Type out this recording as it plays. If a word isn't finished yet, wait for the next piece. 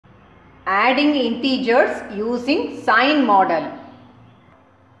Adding integers using sign model.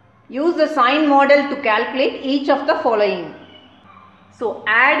 Use the sign model to calculate each of the following. So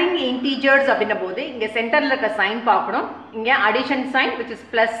adding integers அப்படினபோது இங்க சென்டர்ல இருக்க sign பார்க்கணும். இங்க addition sign which is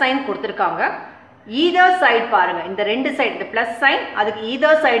plus sign கொடுத்திருக்காங்க. Either side பாருங்க. இந்த ரெண்டு side இந்த plus sign அதுக்கு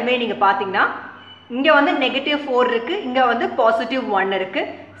either side மே நீங்க பாத்தீங்கன்னா இங்க வந்து -4 இருக்கு, இங்க வந்து +1 இருக்கு.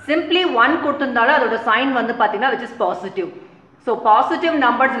 Simply 1 கொடுத்திருந்தாலும் அதோட sign வந்து பாத்தீங்கன்னா which is positive. So positive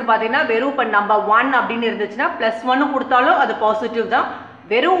numbers பாத்தீங்கன்னா வெறும் இப்ப number 1 அப்படினு இருந்துச்சுனா +1 கொடுத்தாலும் அது பாசிட்டிவ் தான்,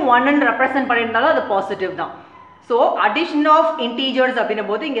 வெறும் 1 ன்னு ரெப்ரசன்ட் பண்ணிருந்தாலும் அது பாசிட்டிவ் தான். So addition of integers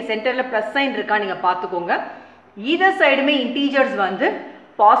அப்படினும்போது இங்க சென்டர்ல ப்ளஸ் சைன் இருக்கா நீங்க பாத்துக்கோங்க. either சைடுமே integers வந்து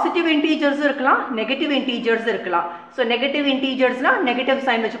பாசிட்டிவ் integers இருக்கலாம், நெகட்டிவ் integers இருக்கலாம். So நெகட்டிவ் integersனா நெகட்டிவ்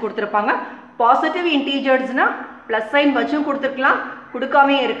சைன் வச்சு கொடுத்திருப்பாங்க, பாசிட்டிவ் integersனா ப்ளஸ் சைன் வச்சும் கொடுத்திருக்கலாம்,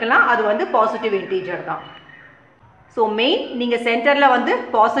 கொடுக்காமயே இருக்கலாம், அது வந்து பாசிட்டிவ் integer தான். So main நீங்க சென்டர்ல வந்து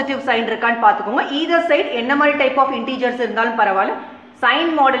பாசிட்டிவ் சைன் இருக்கான்னு பாத்துக்கோங்க. either side என்ன மாதிரி டைப் ஆஃப் integers இருந்தாலும் பரவாயில்லை,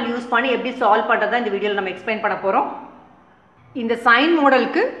 சைன் மாடல் யூஸ் பண்ணி எப்படி சால்வ் பண்றதா இந்த வீடியோல நம்ம எக்ஸ்பிளைன் பண்ண போறோம். இந்த சைன்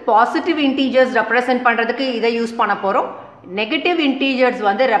மாடலுக்கு பாசிட்டிவ் இன்டீஜர்ஸ் ரெப்ரசன்ட் பண்றதுக்கு இதை யூஸ் பண்ண போறோம், நெகட்டிவ் இன்டீஜர்ஸ்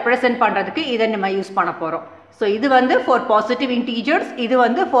வந்து ரெப்ரசன்ட் பண்றதுக்கு இதை நம்ம யூஸ் பண்ண போறோம். ஸோ இது வந்து ஃபார் பாசிட்டிவ் இன்டீஜர்ஸ், இது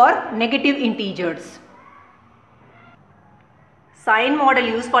வந்து for negative integers. Sign model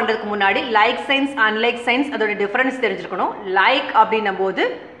use பண்றதுக்கு முன்னாடி லைக் சைன்ஸ் அன்லைக் சைன்ஸ் அதோட டிஃபரன்ஸ் தெரிஞ்சிருக்கணும். லைக் அப்படின்னும் போது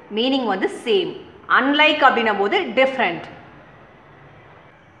மீனிங் வந்து சேம், அன்லைக் அப்படின்னும் போது டிஃப்ரெண்ட்.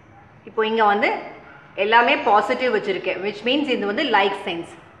 இப்போ இங்க வந்து எல்லாமே பாசிட்டிவ் வச்சிருக்கேன், which means இது வந்து லைக்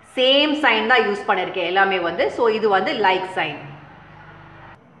சைன்ஸ், சேம் சைன் தான் யூஸ் பண்ணிருக்கேன் எல்லாமே வந்து. ஸோ இது வந்து லைக் சைன்.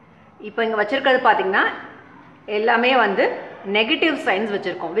 இப்போ இங்க வச்சிருக்கிறது பாத்தீங்கன்னா எல்லாமே வந்து நெகட்டிவ் சைன்ஸ்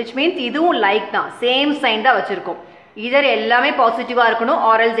வச்சிருக்கோம், which means இதுவும் லைக் தான், சேம் சைன் தான் வச்சிருக்கோம். இதர் எல்லாமே பாசிட்டிவா இருக்கணும்,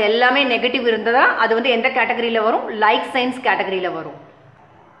 ஆர் எல்ஸ் எல்லாமே நெகட்டிவ் இருந்ததா அது வந்து எந்த கேட்டகரியில வரும், லைக் சைன்ஸ் கேட்டகரியில வரும்.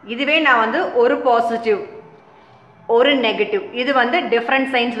 இதுவே நான் வந்து ஒரு பாசிட்டிவ் ஒரு நெகட்டிவ், இது வந்து டிஃபரண்ட்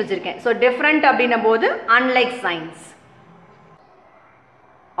சைன்ஸ் வச்சிருக்கேன். ஸோ டிஃபரண்ட் அப்படின்னும் போது அன்லைக் சைன்ஸ்,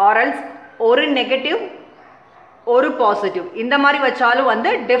 ஆர் எல்ஸ் ஒரு நெகட்டிவ் ஒரு பாசிட்டிவ் இந்த மாதிரி வச்சாலும்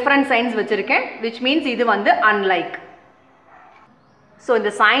வந்து டிஃபரண்ட் சைன்ஸ் வச்சிருக்கேன், which means இது வந்து அன்லைக். ஸோ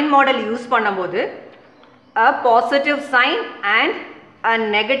இந்த சைன் மாடல் யூஸ் பண்ணும்போது a positive sign and a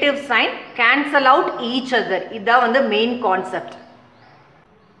negative sign cancel out each other. இதான் வந்து மெயின் கான்செப்ட்.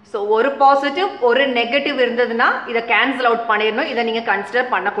 ஸோ ஒரு பாசிட்டிவ் ஒரு நெகட்டிவ் இருந்ததுன்னா இதை கேன்சல் அவுட் பண்ணிடணும், இதை நீங்கள்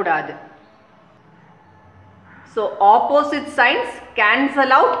கன்சிடர் பண்ணக்கூடாது. So opposite science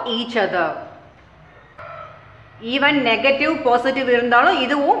cancel out each other. Even negative positive இருந்தாலும்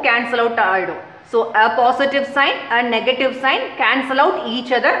இதுவும் கேன்சல் அவுட் ஆகிடும். So a positive sign and negative sign cancel out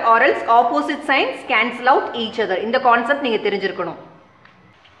each other, or else opposite signs cancel out each other. இந்த concept நீங்க தெரிஞ்சிருக்கணும்.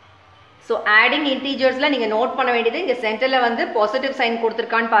 So adding integersல நீங்க note பண்ண வேண்டியது இங்க சென்டர்ல வந்து பாசிட்டிவ் சைன்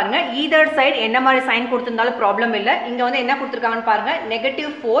கொடுத்திருக்கான்னு பாருங்க. either side என்ன மாதிரி சைன் கொடுத்திருந்தாலும் ப்ராப்ளம் இல்லை. இங்க வந்து என்ன கொடுத்திருக்காங்கன்னு பாருங்க,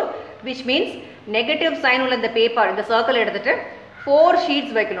 -4, which means நெகட்டிவ் சைன் உள்ள இந்த பேப்பர் இந்த சர்க்கிள் எடுத்துட்டு 4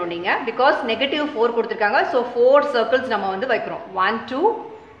 ஷீட்ஸ் வைக்கணும் நீங்க, பிகாஸ் -4 கொடுத்திருக்காங்க. ஸோ 4 சர்க்கிள்ஸ் நம்ம வந்து வைக்கிறோம், 1 2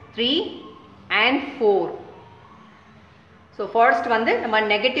 3 and 4. So first வந்து நம்ம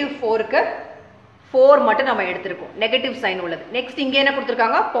 -4க்கு 4 மட்டும் நம்ம எடுத்திருக்கோம், நெகட்டிவ் சைன் உள்ளது. நெக்ஸ்ட் இங்க என்ன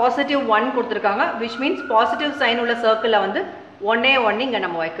கொடுத்திருக்காங்க, +1 கொடுத்திருக்காங்க, which means பாசிட்டிவ் சைன் உள்ள சர்க்கிள்ல வந்து 1 இங்க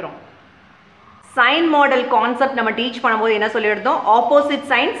நம்ம வைக்கிறோம். சைன் மாடல் கான்செப்ட் நம்ம டீச் பண்ணும்போது என்ன சொல்லியிருந்தோம், opposite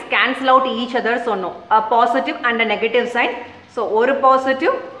science cancel out each other சொன்னோம், a positive and a negative sign. So ஒரு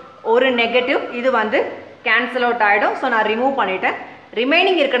பாசிட்டிவ் ஒரு நெகட்டிவ் இது வந்து கேன்சல் அவுட் ஆகிடும். ஸோ நான் ரிமூவ் பண்ணிட்டேன்.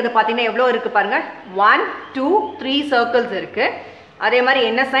 ரிமைனிங் இருக்கிறது பார்த்தீங்கன்னா எவ்வளோ இருக்குது பாருங்க, 1 2 3 சர்க்கிள்ஸ் இருக்கு. அதே மாதிரி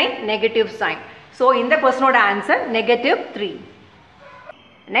என்ன சைன், நெகட்டிவ் சைன். ஸோ இந்த கொஸ்டினோட ஆன்சர் -3.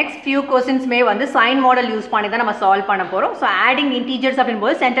 நெக்ஸ்ட் ஃபியூ கொஸ்டின்ஸ்மே வந்து சைன் மாடல் யூஸ் பண்ணி தான் நம்ம சால்வ் பண்ண போகிறோம். ஸோ ஆடிங் இன்டீஜர்ஸ்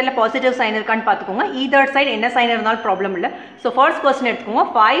அப்படின்போது சென்டரில் பாசிட்டிவ் சைன் இருக்கான்னு பார்த்துக்கோங்க. ஈதர் சைடு என்ன சைன் இருந்தாலும் ப்ராப்ளம் இல்லை. ஸோ ஃபர்ஸ்ட் கொஸ்டின் எடுத்துக்கோங்க,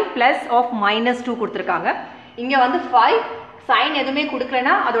 5 + -2 கொடுத்துருக்காங்க. இங்கே வந்து 5 சைன் எதுவுமே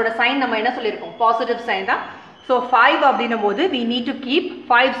கொடுக்கலன்னா அதோட சைன் நம்ம என்ன சொல்லியிருக்கோம், பாசிட்டிவ் சைன் தான். So 5 அப்படின்னும் போது we need to keep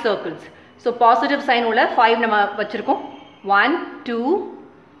 5 circles. So positive sign உள்ள 5 நம்ம வச்சிருக்கோம், 1 2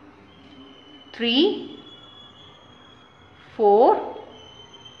 3 4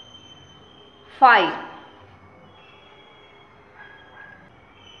 5.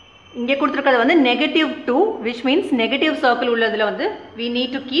 இங்கே கொடுத்துருக்கிறது வந்து -2, which means நெகட்டிவ் சர்க்கிள் உள்ளதில் வந்து we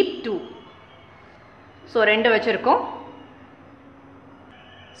need to keep 2. So 2 வச்சிருக்கோம்.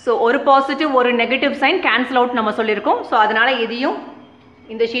 ஸோ ஒரு பாசிட்டிவ் ஒரு நெகட்டிவ் சைன் கேன்சல் அவுட் நம்ம சொல்லியிருக்கோம். ஸோ அதனால் இதையும்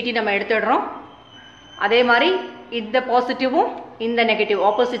இந்த ஷீட்டையும் நம்ம எடுத்துடுறோம். அதே மாதிரி இந்த பாசிட்டிவும் இந்த negative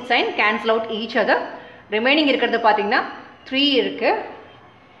opposite sign cancel out each other. Remaining இருக்கிறது பார்த்தீங்கன்னா 3 இருக்குது,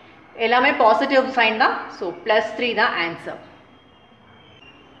 எல்லாமே பாசிட்டிவ் சைன் தான். ஸோ +3 தான் ஆன்சர்.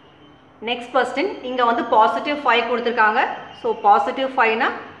 நெக்ஸ்ட் கொஸ்டின் இங்கே வந்து பாசிட்டிவ் 5 கொடுத்துருக்காங்க. ஸோ பாசிட்டிவ் 5னா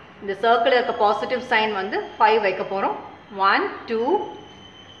இந்த சர்க்கிளில் இருக்க பாசிட்டிவ் சைன் வந்து 5 வைக்க போகிறோம். 1 2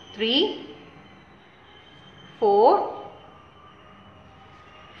 3 4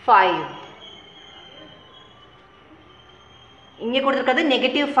 5. இங்கே கொடுத்துருக்கிறது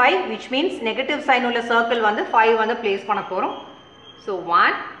negative 5 which means negative sign உள்ள சர்க்கிள் வந்து 5 வந்து பிளேஸ் பண்ண போகிறோம். So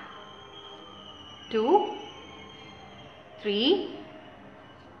 1 2 3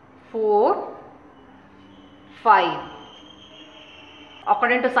 4 5.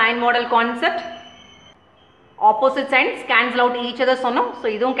 According to sign model concept, opposite signs cancel out each other சொன்னோம். ஸோ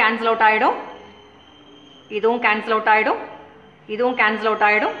இதுவும் cancel out ஆகிடும், இதுவும் cancel out ஆகிடும், இதுவும் cancel out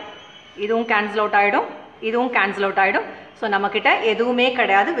ஆகிடும், இதுவும் cancel out ஆகிடும், இதுவும் cancel out ஆகிடும். ஸோ நம்மக்கிட்ட எதுவுமே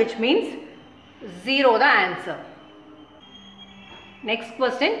கிடையாது which means 0 தான் ஆன்சர். நெக்ஸ்ட்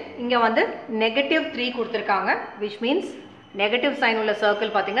கொஸ்டின் இங்கே வந்து நெகட்டிவ் 3 கொடுத்துருக்காங்க which means நெகட்டிவ் சைன் உள்ள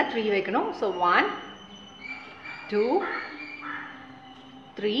சர்க்கிள் பார்த்தீங்கன்னா 3 வைக்கணும். ஸோ 1 2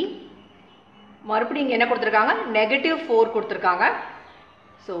 3. மறுபடியும் இங்கே என்ன கொடுத்துருக்காங்க நெகட்டிவ் 4 கொடுத்துருக்காங்க.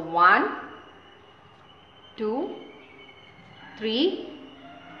 ஸோ 1 2 3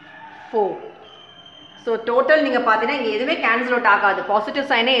 4. ஸோ டோட்டல் நீங்கள் பார்த்தீங்கன்னா இங்கே எதுவுமே கேன்சல் அவுட் ஆகாது,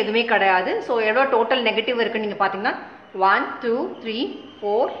 பாசிட்டிவ் சைனே எதுவுமே கிடையாது. ஸோ எவ்வளோ டோட்டல் நெகட்டிவ் இருக்குன்னு நீங்கள் பார்த்தீங்கன்னா 1 2 3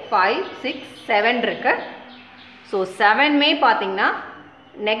 4 5 6 7 இருக்கு. ஸோ 7மே பார்த்தீங்கன்னா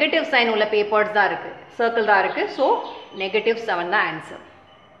நெகட்டிவ் சைன் உள்ள பேப்பர்ஸ் தான் இருக்குது, சர்க்கிள் தான் இருக்குது. ஸோ நெகட்டிவ் 7 தான் ஆன்சர்.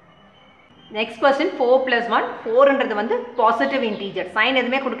 Next question 4 + 1. 4ன்றது வந்து பாசிட்டிவ் இன்டீஜர், சைன்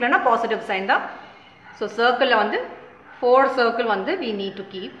எதுவுமே கொடுக்கலன்னா பாசிட்டிவ் சைன் தான். ஸோ சர்க்கிளில் வந்து 4 சர்க்கிள் வந்து we need to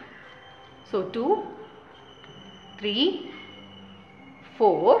keep. So 2 3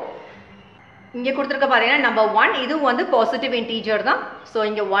 4. இங்கே கொடுத்துருக்க பாருங்கன்னா நம்பர் 1 இதுவும் வந்து பாசிட்டிவ் இன்டீஜர் தான். ஸோ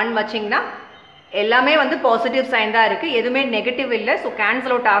இங்கே 1 வச்சிங்கன்னா எல்லாமே வந்து பாசிட்டிவ் சைன் தான் இருக்குது, எதுவுமே நெகட்டிவ் இல்லை. ஸோ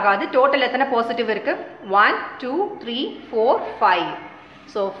கேன்சல் அவுட் ஆகாது. டோட்டல் எத்தனை பாசிட்டிவ் இருக்குது 1 2 3 4 5.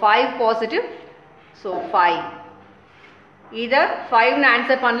 So 5 positive. ஸோ 5 இதை 5னு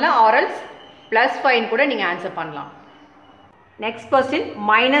ஆன்சர் பண்ணலாம் ஆர்எல்ஸ் +5 கூட நீங்கள் ஆன்சர் பண்ணலாம். நெக்ஸ்ட் கொஸ்டின்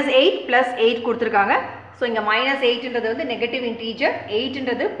 -8 + 8 கொடுத்துருக்காங்க. ஸோ இங்கே -8ன்றது வந்து negative integer,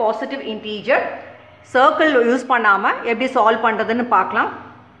 8ன்றது positive integer. Circle use பண்ணாமல் எப்படி சால்வ் பண்ணுறதுன்னு பார்க்கலாம்.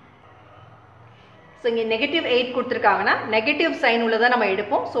 ஸோ இங்கே நெகட்டிவ் 8 கொடுத்துருக்காங்கன்னா நெகட்டிவ் சைன் உள்ளதை நம்ம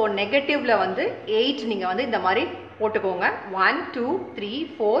எடுப்போம். ஸோ நெகட்டிவில் வந்து 8 நீங்கள் வந்து இந்த மாதிரி போட்டுக்கோங்க. 1 2 3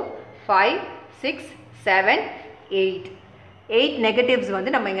 4 5 6 7 8. 8 நெகட்டிவ்ஸ்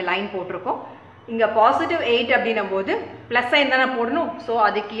வந்து நம்ம இங்கே லைன் போட்டிருக்கோம். இங்கே பாசிட்டிவ் 8 அப்படின்னும் போது ப்ளஸ் சைன் தானே போடணும். ஸோ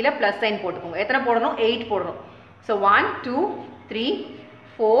அது கீழே ப்ளஸ் சைன் போட்டுக்கோங்க. எத்தனை போடணும் 8 போடணும். ஸோ 1 2 3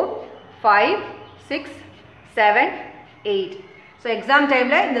 4 5 6 7 8. ஸோ எக்ஸாம்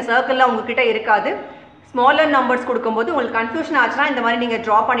டைமில் இந்த சர்க்கிளில் உங்ககிட்ட இருக்காது. ஸ்மாலர் நம்பர்ஸ் கொடுக்கும்போது உங்களுக்கு கன்ஃபியூஷன் ஆச்சுன்னா இந்த மாதிரி நீங்கள்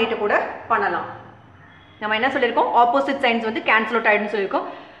ட்ரா பண்ணிட்டு கூட பண்ணலாம். நம்ம என்ன சொல்லியிருக்கோம் ஆப்போசிட் சைன்ஸ் வந்து கேன்சல் அவுட் ஆகிடுன்னு சொல்லியிருக்கோம்.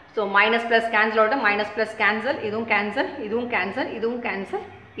 So minus plus cancel out, minus plus cancel, இதுவும் கேன்சல், இதுவும் கேன்சல், இதுவும் கேன்சல்,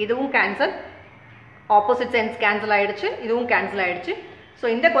 இதுவும் கேன்சல், ஆப்போசிட் சைன்ஸ் கேன்சல் ஆகிடுச்சு, இதுவும் கேன்சல் ஆகிடுச்சு. ஸோ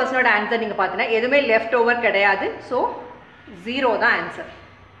இந்த கொஸ்டினோட ஆன்சர் நீங்கள் பார்த்தீங்கன்னா எதுவுமே லெஃப்ட் ஓவர் கிடையாது. ஸோ 0 தான் answer.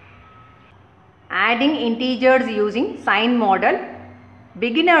 Adding integers using sign model.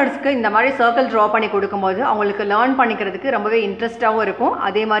 பிகினர்ஸ்க்கு இந்த மாதிரி சர்க்கிள் ட்ரா பண்ணி கொடுக்கும்போது அவங்களுக்கு லேர்ன் பண்ணிக்கிறதுக்கு ரொம்பவே இன்ட்ரெஸ்ட்டாகவும் இருக்கும்,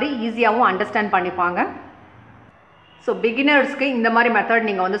 அதே மாதிரி ஈஸியாகவும் அண்டர்ஸ்டாண்ட் பண்ணிப்பாங்க. ஸோ பிகினர்ஸ்க்கு இந்த மாதிரி மெத்தட்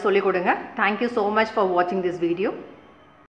நீங்கள் வந்து சொல்லிக் கொடுங்க. தேங்க்யூ ஸோ மச் ஃபார் வாட்சிங் திஸ் வீடியோ.